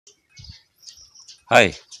হাই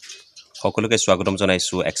সকলোকে স্বাগতম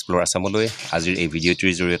জনাইছো এক্সপ্লোৰ আসামলৈ আজিৰ এই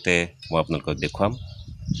ভিডিঅ'টিৰ জৰিয়তে মই আপোনালোকক দেখুৱাম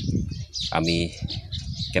আমি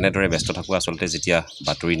কেনেদৰে ব্যস্ত থাকো আসলতে যেতিয়া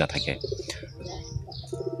বাতৰি নাথাকে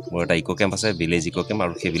মোৰ এটা ইকো কেম্প আছে ভিলেজ ইকো কেম্প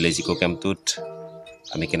আৰু সেই ভিলেজ ইকো কেম্পটোত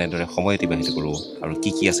আমি কেনেদৰে সময় অতিবাহিত কৰোঁ আৰু কি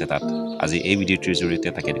কি আছে তাত আজি এই ভিডিঅ'টিৰ জৰিয়তে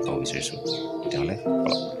তাকে দেখুৱাব বিচাৰিছো তেতিয়াহ'লে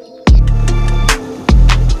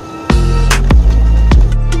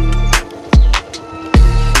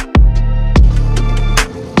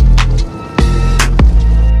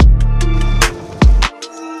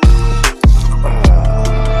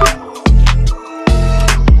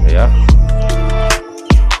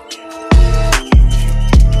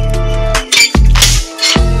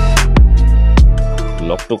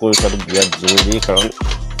লকটো কৰি থোৱাটো বিৰাট জৰুৰী কাৰণ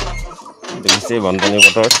দেখিছে বানপানী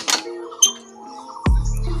বতৰ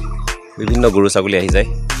বিভিন্ন গৰু ছাগলী আহি যায়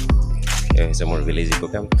এয়া হৈছে মোৰ ভিলেজ ইকো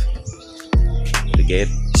কেম্প গেট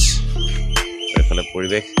এফালে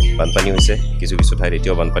পৰিৱেশ বানপানী হৈছে কিছু কিছু ঠাইত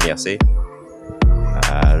এতিয়াও বানপানী আছে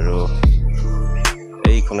আৰু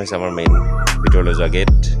এইখন হৈছে আমাৰ মেইন ভিতৰলৈ যোৱা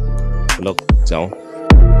গেট লক যাওঁ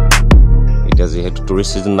এতিয়া যিহেতু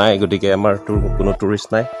টুৰিষ্ট চিজন নাই গতিকে আমাৰ কোনো টুৰিষ্ট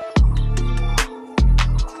নাই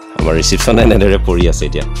আমাৰ ৰিসেপশন এনেদৰে পৰি আছে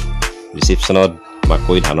এতিয়া ৰিসেপশনত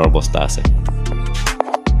মাকৈ ধানৰ বস্তা আছে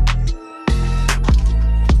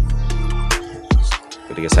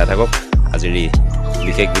গতিকে চাই থাকক আজিৰ এই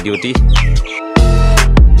বিশেষ ভিডিঅ'টি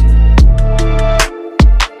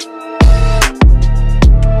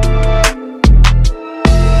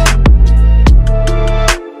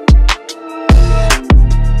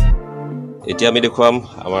এতিয়া আমি দেখুৱাম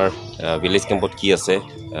আমাৰ ভিলেজ কেম্পত কি আছে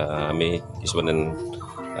আমি কিছুমান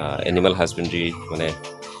এনিমেল হাজবেণ্ডাৰী মানে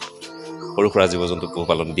সৰু সুৰা জীৱ জন্তু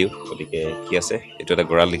পোহপালন দিওঁ গতিকে কি আছে এইটো এটা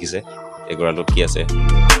গঁৰাল দেখিছে এই গঁৰালত কি আছে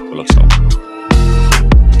অলপ চাওঁ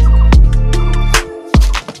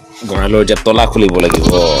গঁৰালৰ এতিয়া তলা খুলিব লাগিব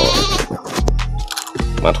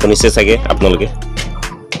মাত শুনিছে চাগে আপোনালোকে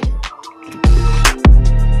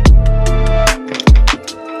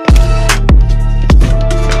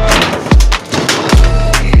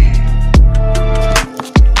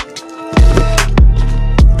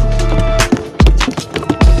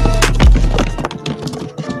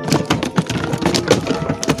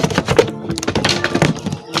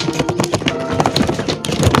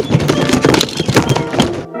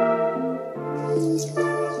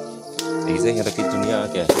সিহঁতে কি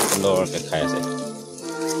ধুনীয়াকৈ সুন্দৰকৈ খাই আছে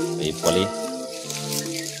এই পোৱালি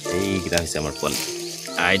এইকেইটা হৈছে আমাৰ পোৱালি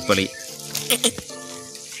আইত পোৱালি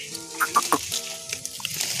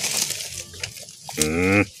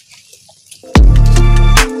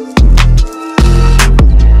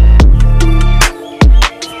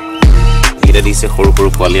এইকেইটা দিছে সৰু সৰু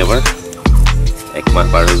পোৱালি আমাৰ 1 মাহ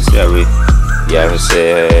পাৰ হৈ গৈছে আৰু ইয়াৰ হৈছে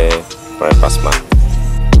প্ৰায় 5 মাহ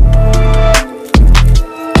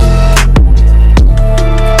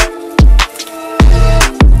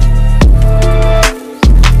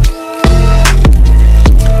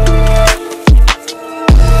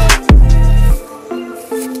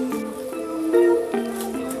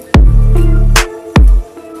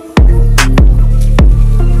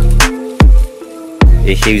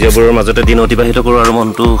এই সেউজীয়াবোৰৰ মাজতে দিন অতিবাহিত কৰোঁ আৰু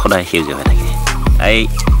মনটো সদায় সেউজীয়া হৈ থাকে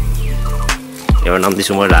এবাৰ নাম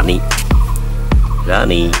দিছোঁ মই ৰাণী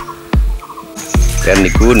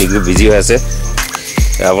নিকু বিজি হৈ আছে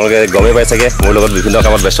আপোনালোকে গমেই পাই চাগে মোৰ লগত বিভিন্ন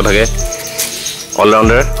কামত ব্যস্ত থাকে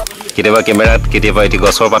অলৰাউণ্ডাৰ কেতিয়াবা কেমেৰাত কেতিয়াবা এটি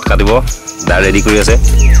গছৰ পাত কাটিব দা ৰেডি কৰি আছে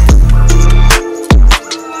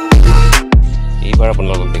এইবাৰ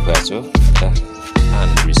আপোনালোকক দেখুৱাই আছোঁ এটা আন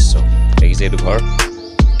দৃশ্য দেখিছে এইটো ঘৰ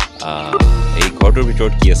এই ঘৰটোৰ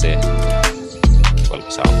ভিতৰত কি আছে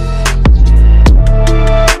চাওঁ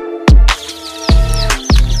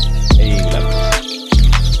এইবিলাক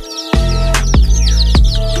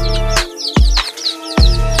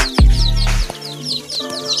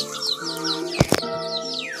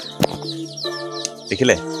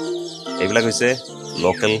দেখিলে এইবিলাক হৈছে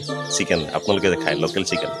লোকেল চিকেন আপোনালোকে যে খায় লোকেল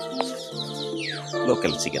চিকেন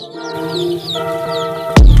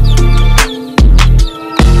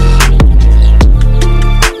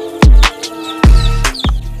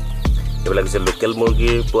এইবিলাক হৈছে লোকেল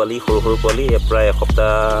মুৰ্গীৰ পোৱালি সৰু সৰু পোৱালি প্ৰায়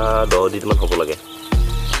এসপ্তাহ 10 দিনমান হ'ব লাগে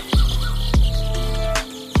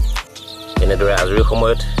এনেদৰে আজৰি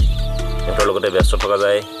সময়ত সিহঁতৰ লগতে ব্যস্ত থকা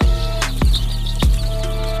যায়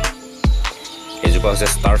এইজোপা হৈছে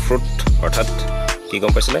ষ্টাৰ ফ্ৰুট অৰ্থাৎ কি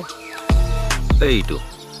গম পাইছেনে এইটো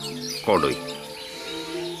কৰ্দৈ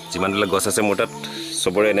যিমানবিলাক গছ আছে মোৰ তাত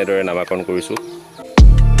চবৰে এনেদৰে নামাকৰণ কৰিছোঁ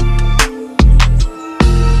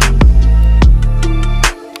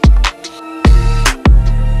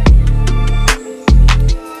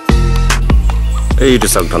এইটো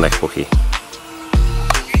চাওক ধনেশ পক্ষী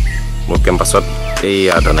মোৰ কেম্পাছত এই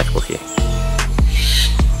ধনেশ পক্ষী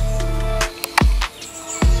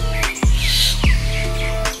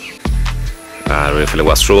আৰু এইফালে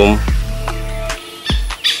ৱাছৰুম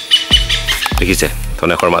দেখিছে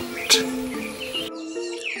ধনেশৰ মাত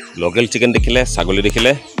লোকেল চিকেন দেখিলে ছাগলী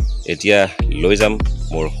দেখিলে এতিয়া লৈ যাম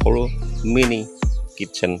মোৰ সৰু মিনি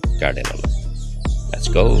কিটচেন গাৰ্ডেনলৈ লেটছ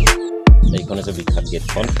গো এইখন হৈছে বিখ্যাত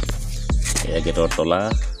গেটখন এয়া গেটৰ তলা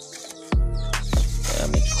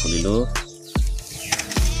আমি খুলিলোঁ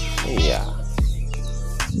এয়া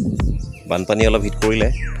বানপানী অলপ হিট কৰিলে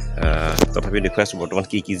তথাপি দেখুৱাই আছোঁ বৰ্তমান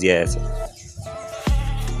কি কি জীয়াই আছে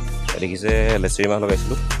দেখিছে লেচেৰী মাহ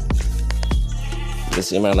লগাইছিলোঁ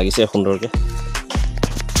লেচেৰী মাহ লাগিছে সুন্দৰকৈ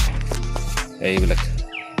এইবিলাক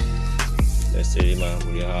লেচেৰী মাহ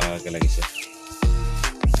বঢ়িয়াকৈ লাগিছে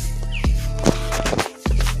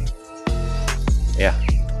এয়া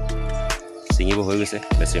ছিঙিব হৈ গৈছে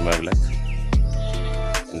লেচেৰী মাহবিলাক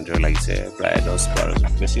এনেদৰে লাগিছে প্ৰায়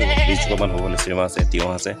 10-12 বেছি 20 জোপামান হ'ব লেচেৰী মাহ আছে তিয়ঁহ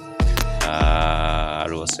আছে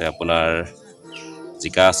আৰু আছে আপোনাৰ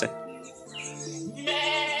জিকা আছে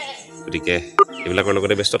গতিকে এইবিলাকৰ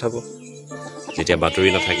লগতে ব্যস্ত থাকোঁ যেতিয়া বাতৰি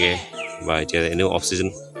নাথাকে বা এতিয়া এনেও অফ ছিজন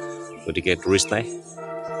গতিকে টুৰিষ্ট নাই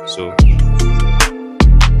চ'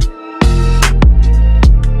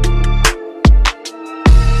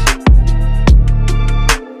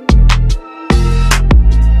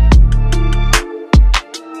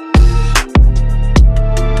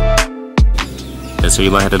 লেচেৰী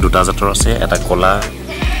মাহ এটা দুটা জাতৰ আছে এটা ক'লা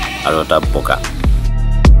আৰু এটা বগা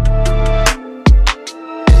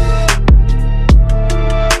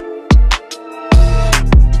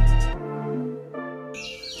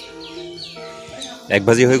এক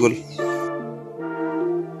ভাজি হৈ গ'ল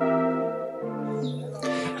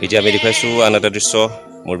এতিয়া আমি দেখুৱাইছোঁ আন এটা দৃশ্য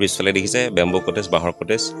মোৰ পিছফালে দেখিছে বেম্বো কটেজ বাঁহৰ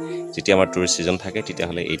কটেজ যেতিয়া আমাৰ টুৰিষ্ট ছিজন থাকে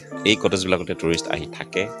তেতিয়াহ'লে এই কটেজবিলাকতে টুৰিষ্ট আহি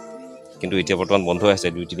থাকে কিন্তু এতিয়া বৰ্তমান বন্ধ আছে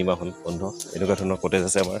 2-3 মাহ হ'ল বন্ধ এনেকুৱা ধৰণৰ কটেজ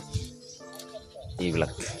আছে আমাৰ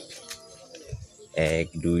এইবিলাক 1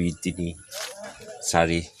 2 3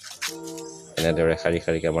 4 এনেদৰে শাৰী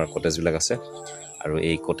শাৰীকৈ আমাৰ কটেজবিলাক আছে আৰু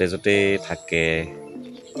এই কটেজতে থাকে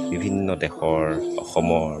বিভিন্ন দেশৰ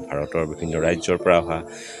অসমৰ ভাৰতৰ বিভিন্ন ৰাজ্যৰ পৰা অহা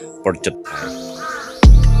পৰ্যটক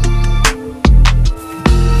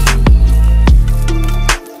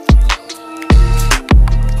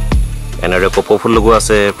এনেদৰে কপৌ ফুল লগোৱা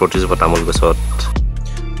আছে প্ৰতিজোপা তামোল গছত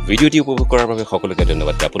ভিডিঅ'টি উপভোগ কৰাৰ বাবে সকলোকে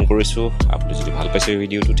ধন্যবাদ জ্ঞাপন কৰিছোঁ আপুনি যদি ভাল পাইছে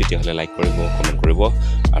ভিডিঅ'টো তেতিয়াহ'লে লাইক কৰিব কমেণ্ট কৰিব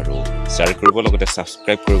আৰু শ্বেয়াৰ কৰিব লগতে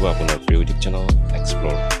ছাবস্ক্ৰাইব কৰিব আপোনাৰ প্ৰিয় YouTube channel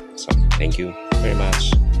explore thank you very much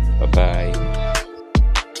bye bye